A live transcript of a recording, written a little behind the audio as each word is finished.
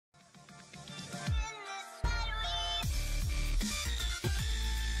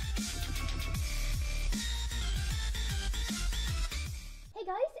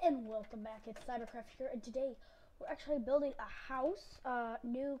And welcome back, it's Cybercraft here, and today we're actually building a house,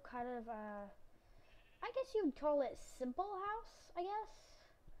 new kind of, I guess you would call it simple house, I guess.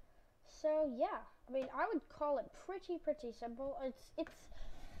 So yeah, I mean, I would call it pretty simple. It's,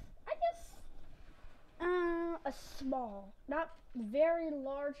 I guess, a small, not very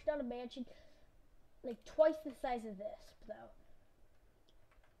large, not a mansion, like twice the size of this, though.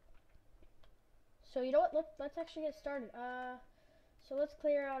 So you know what, let's actually get started. So let's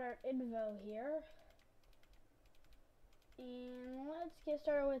clear out our info here. And let's get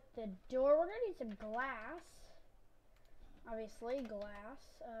started with the door. We're gonna need some glass. Obviously, glass.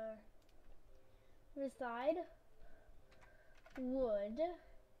 This side, wood.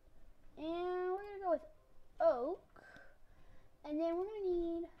 And we're gonna go with oak. And then we're gonna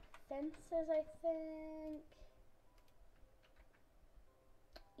need fences, I think.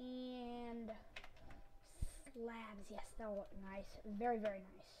 And slabs. Yes, that'll look nice. Very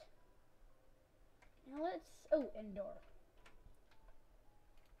nice. Now indoor.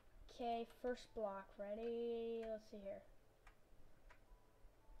 Okay, first block, ready? Let's see here.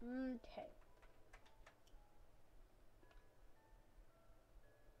 Okay.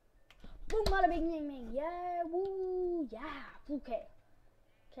 Boom, bada bing, bing, bing. Yeah, woo, yeah. Okay.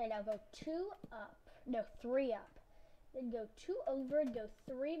 Okay, now go 2 up. No, 3 up. Then go 2 over and go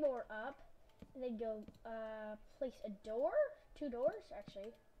 3 more up. And then go, place a door. 2 doors,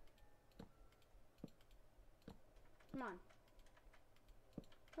 actually. Come on.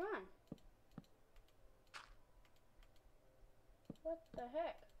 Come on. What the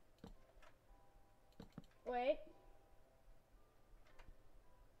heck? Wait.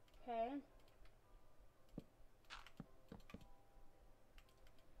 Okay.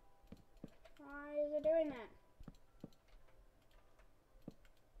 Why is it doing that?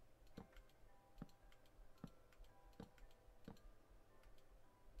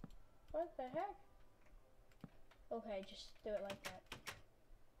 What the heck? Okay, just do it like that.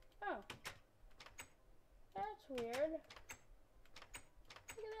 Oh. That's weird.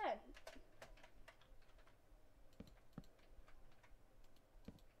 Look at that.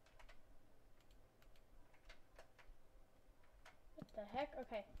 What the heck?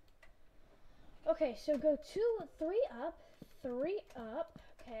 Okay. Okay, so go 3 up, 3 up,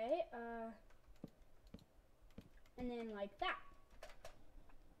 okay, and then like that.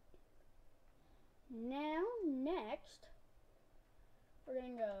 Now, next, we're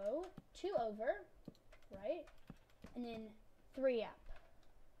gonna go 2 over, right, and then 3 up.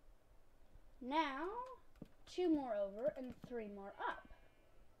 Now, 2 more over and 3 more up.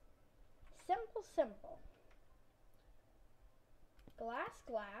 Simple.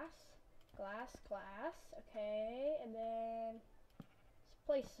 Glass, okay, and then let's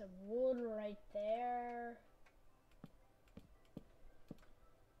place some wood right there.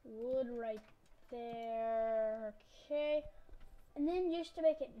 Wood right there, okay. And then just to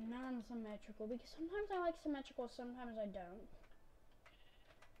make it non-symmetrical, because sometimes I like symmetrical, sometimes I don't.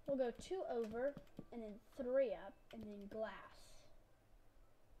 We'll go 2 over, and then 3 up, and then glass.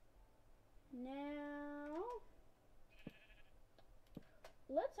 Now,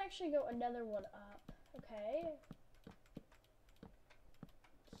 let's actually go another one up, okay?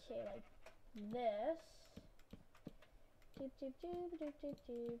 Okay, like this.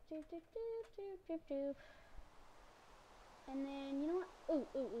 And then, you know what?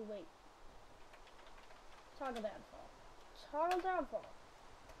 Ooh, wait. Toggle downfall.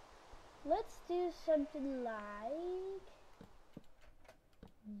 Let's do something like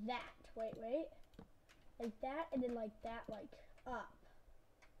that. Wait. Like that, and then like that, like up.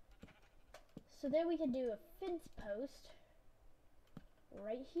 So then we can do a fence post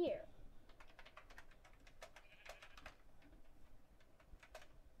right here.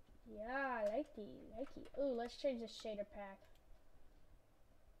 Yeah, I like these. Ooh, let's change the shader pack.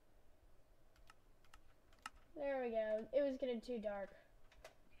 There we go. It was getting too dark.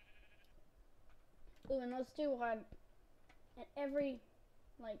 Ooh, and let's do one at every,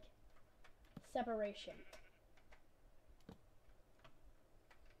 like, separation.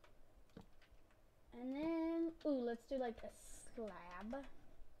 And then, ooh, let's do like a slab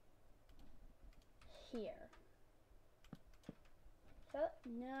here. So,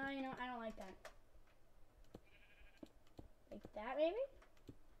 no, you know, I don't like that. Like that, maybe?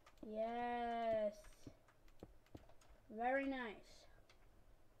 Yes. Very nice.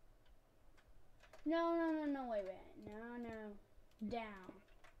 No, wait. No. Down.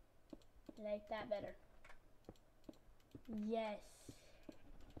 Like that better. Yes.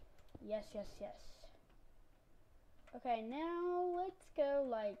 Okay, now let's go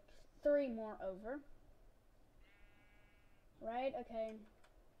like 3 more over. Right, okay.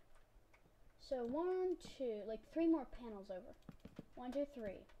 So 1, 2, like 3 more panels over. 1, 2,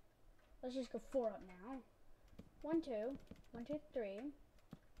 3. Let's just go 4 up now. 1, 2, 1, 2, 3.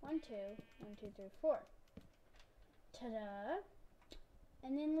 1, 2, 1, 2, 3, 4. Ta-da!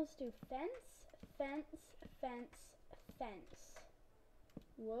 And then let's do fence, fence, fence, fence.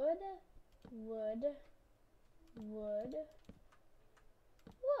 Wood, wood, wood,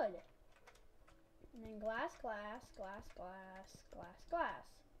 wood. And then glass, glass, glass, glass, glass, glass.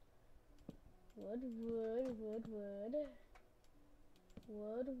 Wood, wood, wood, wood.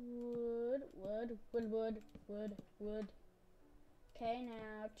 Wood, wood, wood, wood, wood, wood, wood. Okay,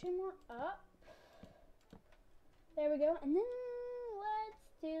 now 2 more up. There we go. And then let's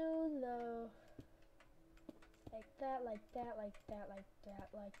do the like that, like that, like that, like that,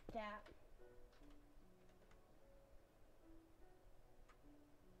 like that.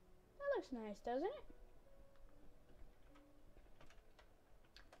 That looks nice, doesn't it?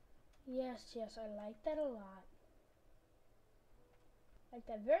 Yes, yes, I like that a lot. Like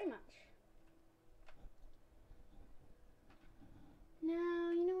that very much.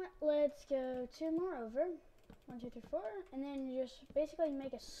 Now, you know what? Let's go 2 more over. 1, 2, 3, 4. And then you just basically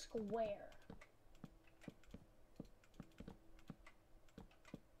make a square.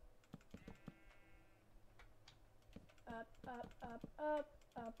 Up, up, up, up,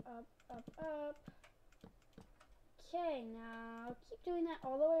 up, up, up, up. Okay, now keep doing that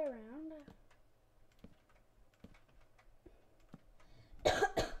all the way around.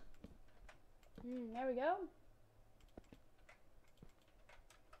 There we go.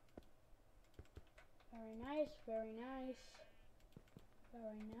 Very nice, very nice,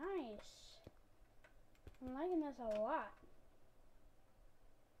 very nice. I'm liking this a lot.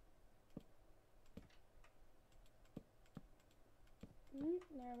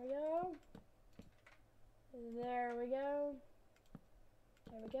 There we go. There we go.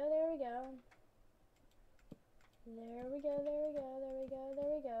 There we go, there we go. There we go, there we go, there we go,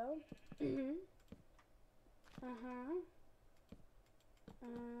 there we go. Uh-huh.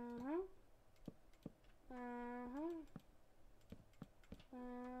 Uh-huh. Uh-huh.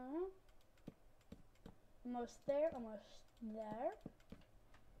 Uh-huh. Almost there, almost there.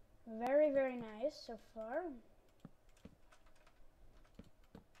 Very, very nice so far.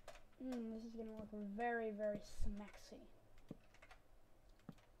 This is gonna look very, very smexy.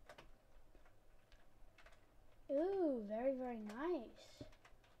 Ooh, very, very nice.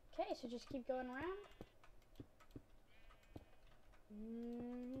 Okay, so just keep going around.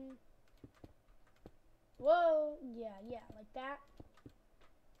 Whoa, yeah, like that.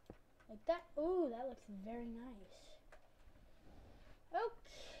 Like that. Ooh, that looks very nice.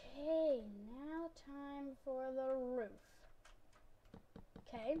 Okay, now time for the roof.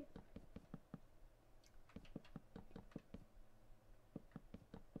 Okay.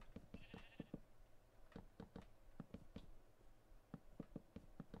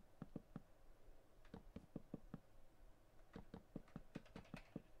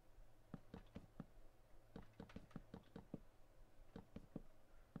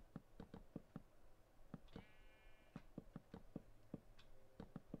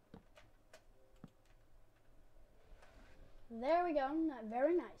 There we go.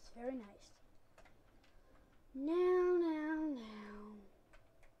 Very nice, very nice. Now.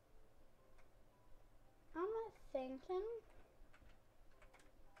 I'm thinking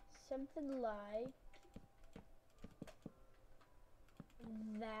something like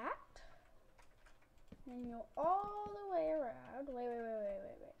that. Then go all the way around. Wait.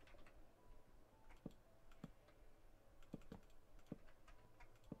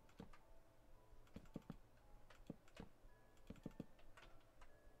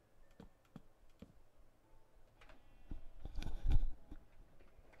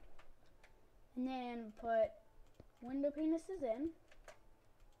 And then put window penises in.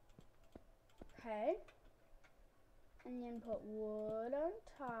 Okay. And then put wood on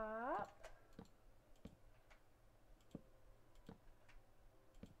top.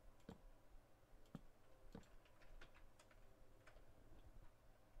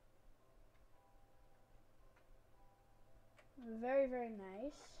 Very, very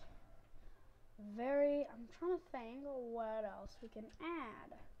nice. I'm trying to think what else we can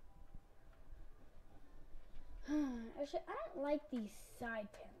add. Actually, I don't like these side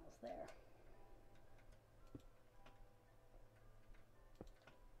panels there.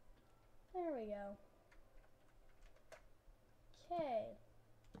 There we go. Okay.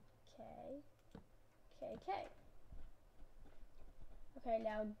 Okay,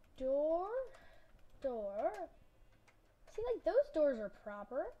 now door. See, like, those doors are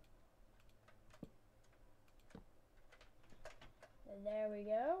proper. And there we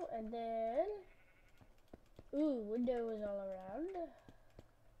go. And then, ooh, windows all around.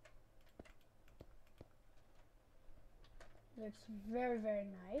 Looks very, very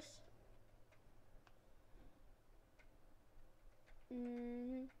nice.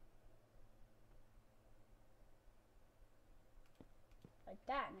 Like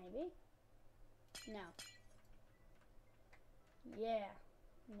that, maybe? No. Yeah.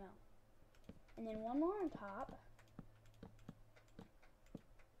 No. And then one more on top.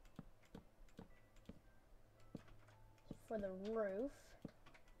 For the roof.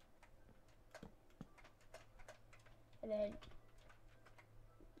 And then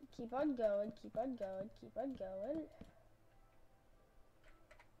keep on going, keep on going, keep on going.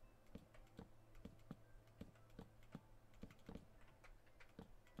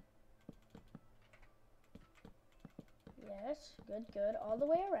 Yes, good, good. All the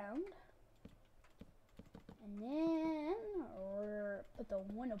way around. And then we'll put the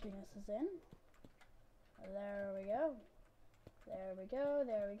window penises in. There we go. There we go,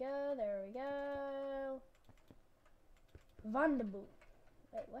 there we go, there we go. Vandaboom.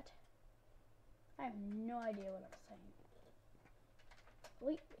 Wait, what? I have no idea what I'm saying.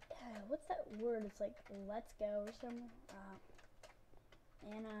 Wait, what's that word? It's like let's go or something.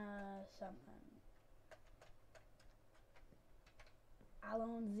 Anna something.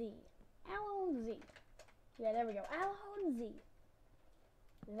 Alonzi. Alonzi. Yeah, there we go. Alonzi.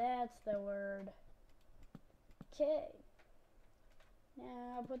 That's the word. Okay.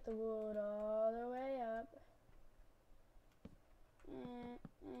 Now put the wood all the way up.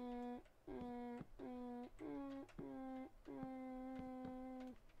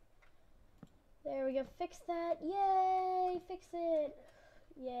 There we go. Fix that. Yay! Fix it.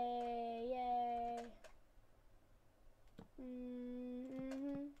 Yay! Yay!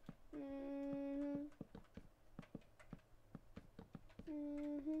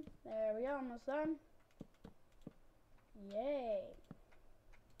 There we go. Almost done. Yay!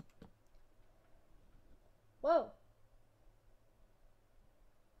 Whoa!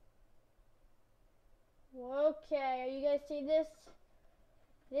 Okay, are you guys seeing this?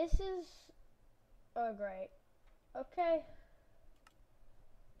 This is... oh, great. Okay.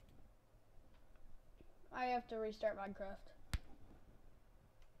 I have to restart Minecraft.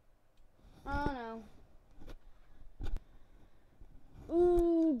 Oh no.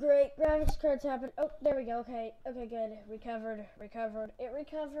 Ooh, great. Graphics cards happened. Oh, there we go. Okay. Okay, good. Recovered. Recovered. It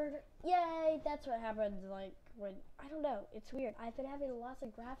recovered. Yay! That's what happens, like, when... I don't know. It's weird. I've been having lots of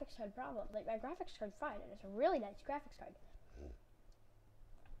graphics card problems. Like, my graphics card's fine, and it's a really nice graphics card.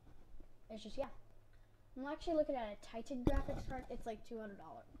 It's just, yeah. I'm actually looking at a Titan graphics card. It's like $200.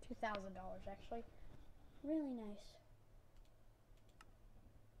 $2,000, actually. Really nice.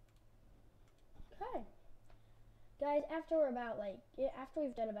 Okay. Guys, after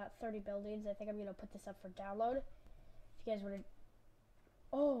we've done about 30 buildings, I think I'm gonna put this up for download. If you guys want to,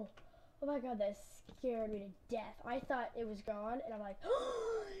 oh my god, that scared me to death. I thought it was gone, and I'm like,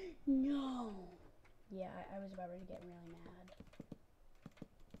 oh, no. Yeah, I was about ready to get really mad.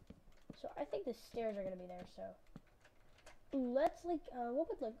 So I think the stairs are gonna be there. So let's what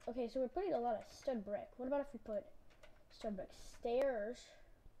would look? Okay, so we're putting a lot of stud brick. What about if we put stud brick stairs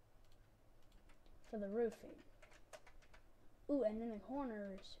for the roofing? Ooh, and then the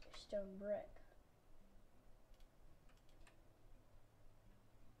corners, stone brick.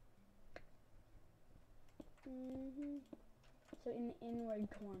 So in the inward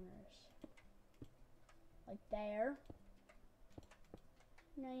corners. Like there.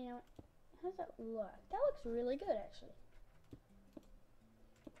 Now, you know what? How does that look? That looks really good, actually.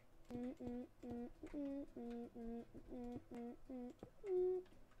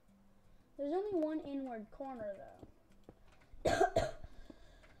 There's only one inward corner, though.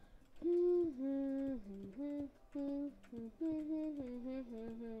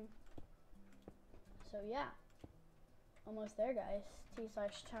 So yeah, almost there, guys.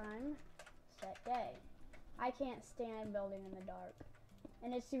 T/time, set day. I can't stand building in the dark,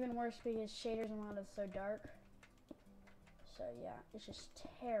 and it's even worse because shaders and lot is so dark. So yeah, it's just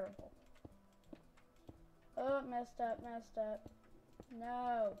terrible. Oh, messed up.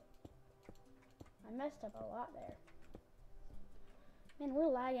 No, I messed up a lot there. Man, we're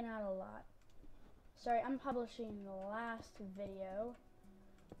lagging out a lot. Sorry, I'm publishing the last video,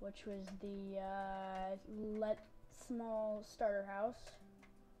 which was the small starter house.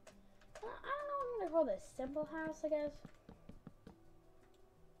 I don't know what I'm gonna call this. Simple house, I guess.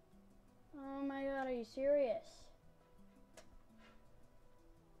 Oh my god, are you serious?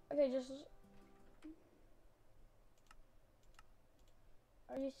 Okay, just...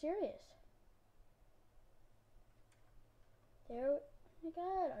 are you serious? There, oh my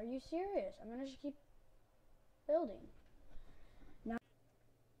god, are you serious? I'm gonna just keep building. Now,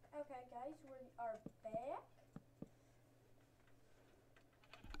 okay guys, we are back.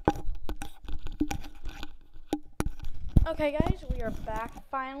 Okay guys, we are back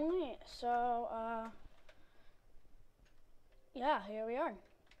finally. So, yeah, here we are.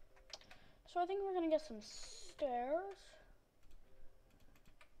 So I think we're gonna get some stairs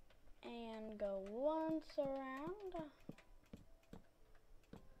and go once around,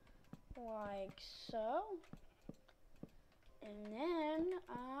 like so. And then,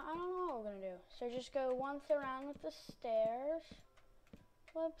 I don't know what we're gonna do. So just go once around with the stairs.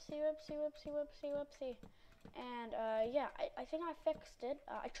 Whoopsie, whoopsie, whoopsie, whoopsie, whoopsie. And, yeah, I think I fixed it.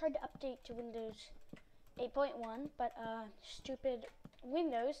 I tried to update to Windows 8.1, but, stupid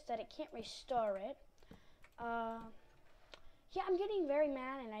Windows said it can't restore it. Yeah, I'm getting very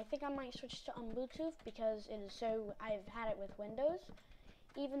mad, and I think I might switch to Bluetooth because it is so, I've had it with Windows.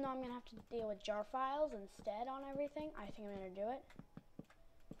 Even though I'm gonna have to deal with jar files instead on everything, I think I'm gonna do it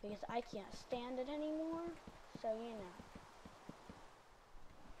because I can't stand it anymore. So, you know.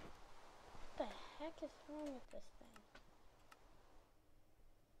 What the heck is wrong with this thing?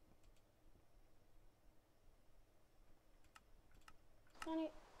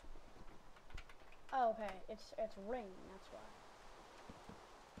 Honey. Oh, okay. It's ringing, that's why.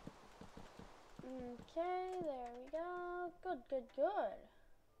 Okay, there we go. Good, good, good.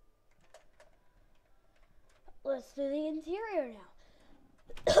 Let's do the interior now.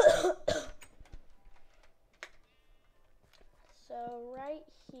 So right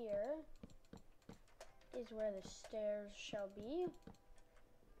here is where the stairs shall be.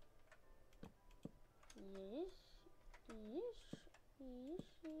 Yeesh, yeesh,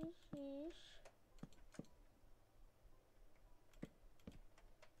 yeesh, yeesh, yeesh.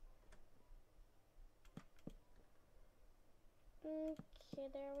 Okay,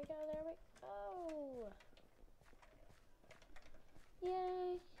 there we go, there we go.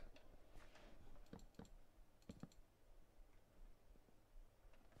 Yay.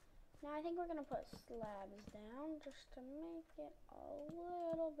 Now I think we're gonna put slabs down just to make it a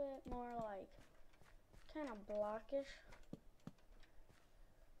little bit more like kind of blockish.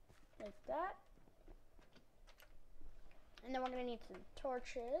 Like that. And then we're gonna need some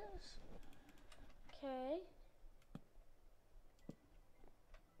torches. Okay.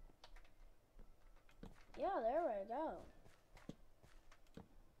 Yeah, there we go.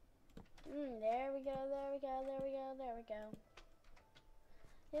 There we go, there we go, there we go, there we go.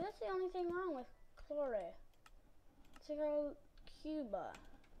 Yeah, that's the only thing wrong with Chlore. Cuba.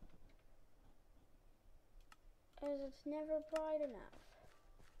 Is it's never bright enough.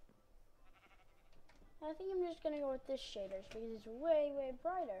 I think I'm just gonna go with this shaders because it's way, way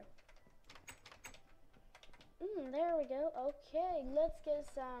brighter. There we go. Okay, let's get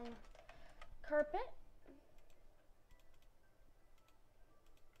some carpet.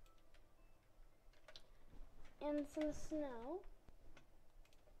 And some snow.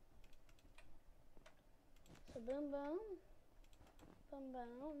 So boom, boom. Boom,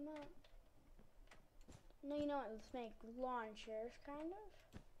 boom. No, you know what? Let's make lawn chairs, kind of.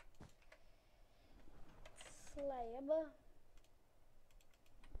 Slab.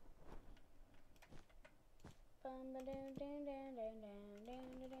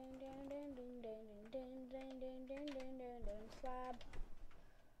 Slab.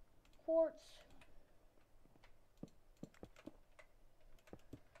 Quartz.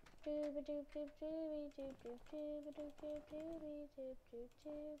 There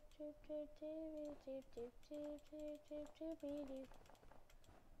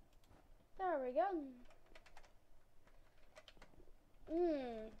we go.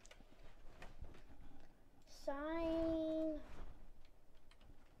 Sign.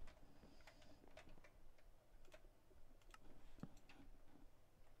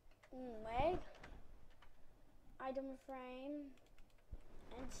 Leg. Item frame.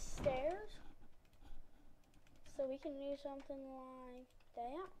 And stairs. So we can do something like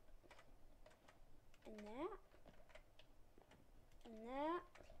that. And that. And that.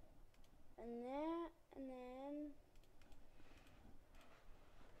 And that. And then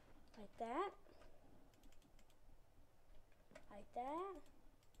like that. Like that.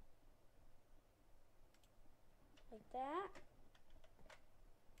 Like that.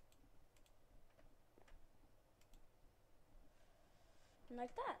 And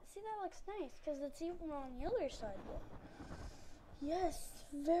like that. See, that looks nice because it's even on the other side. Yes,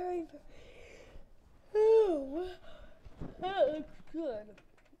 very, very. Oh, that looks good.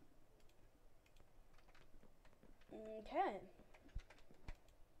 Okay.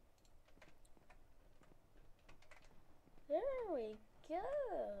 There we go.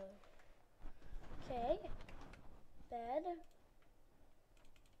 Okay. Bed.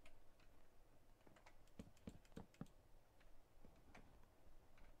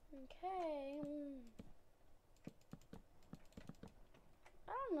 Okay.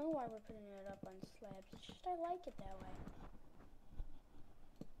 I don't know why we're putting it up on slabs. It's just I like it that way.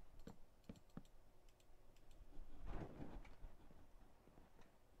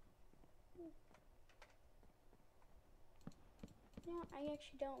 No, I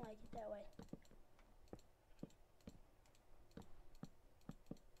actually don't like it that way.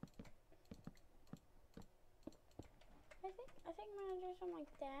 I think I'm gonna do something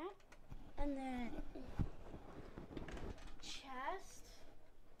like that, and then chest.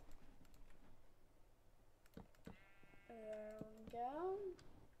 There we go.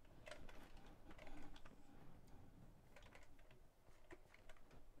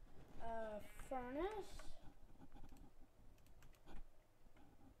 Furnace.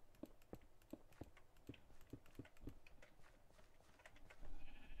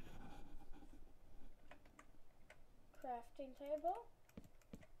 Crafting table.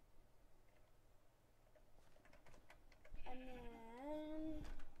 And then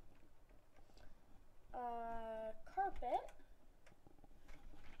carpet.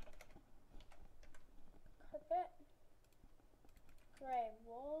 Gray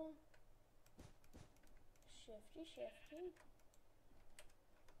wool. Shifty.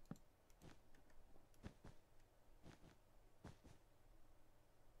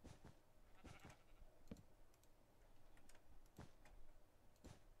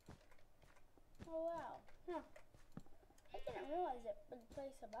 Oh wow. Huh. I didn't realize it would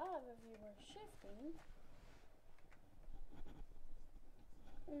place above if you were shifting.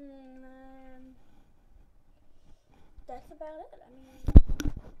 That's about it. I mean,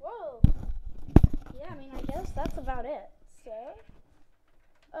 whoa. Yeah, I mean, I guess that's about it. So,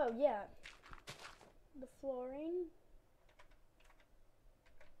 oh yeah, the flooring.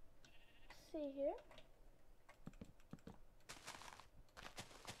 See here.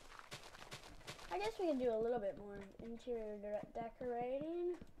 I guess we can do a little bit more interior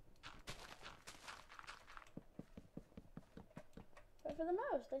decorating. But for the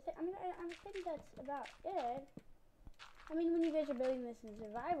most, I think that's about it. I mean, when you guys are building this in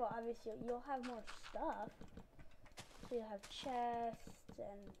survival, obviously you'll have more stuff. So you'll have chests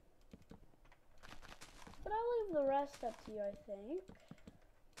and... But I'll leave the rest up to you, I think.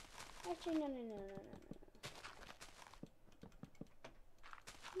 Actually, no.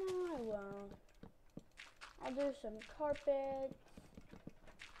 No, I won't. I'll do some carpets,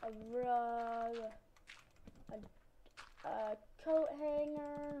 a rug, a coat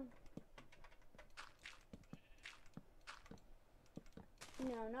hanger.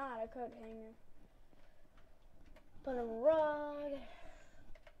 No, not a coat hanger, but a rug.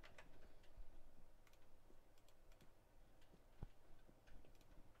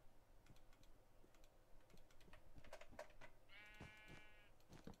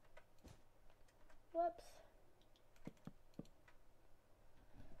 Whoops.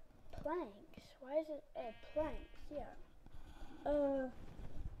 Planks. Why is it planks? Yeah.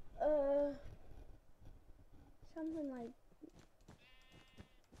 Something like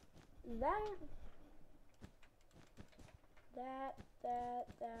that. That.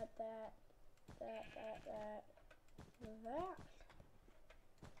 Like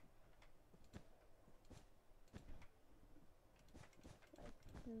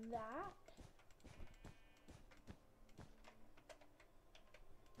that.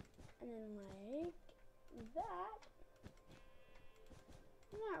 And then like that.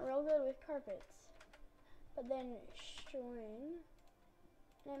 I'm not real good with carpets. But then string.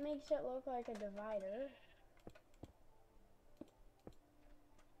 And it makes it look like a divider.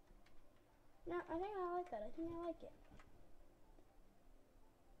 No, I think I like that. I think I like it.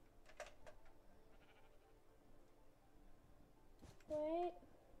 Wait.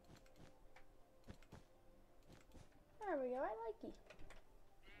 There we go. I like it.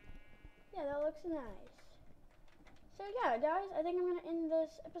 Yeah, that looks nice. So yeah, guys, I think I'm gonna end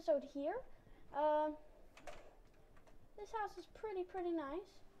this episode here. This house is pretty nice.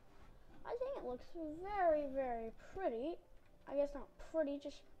 I think it looks very pretty. I guess not pretty,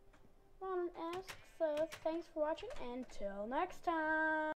 just modern-esque. So thanks for watching, and till next time.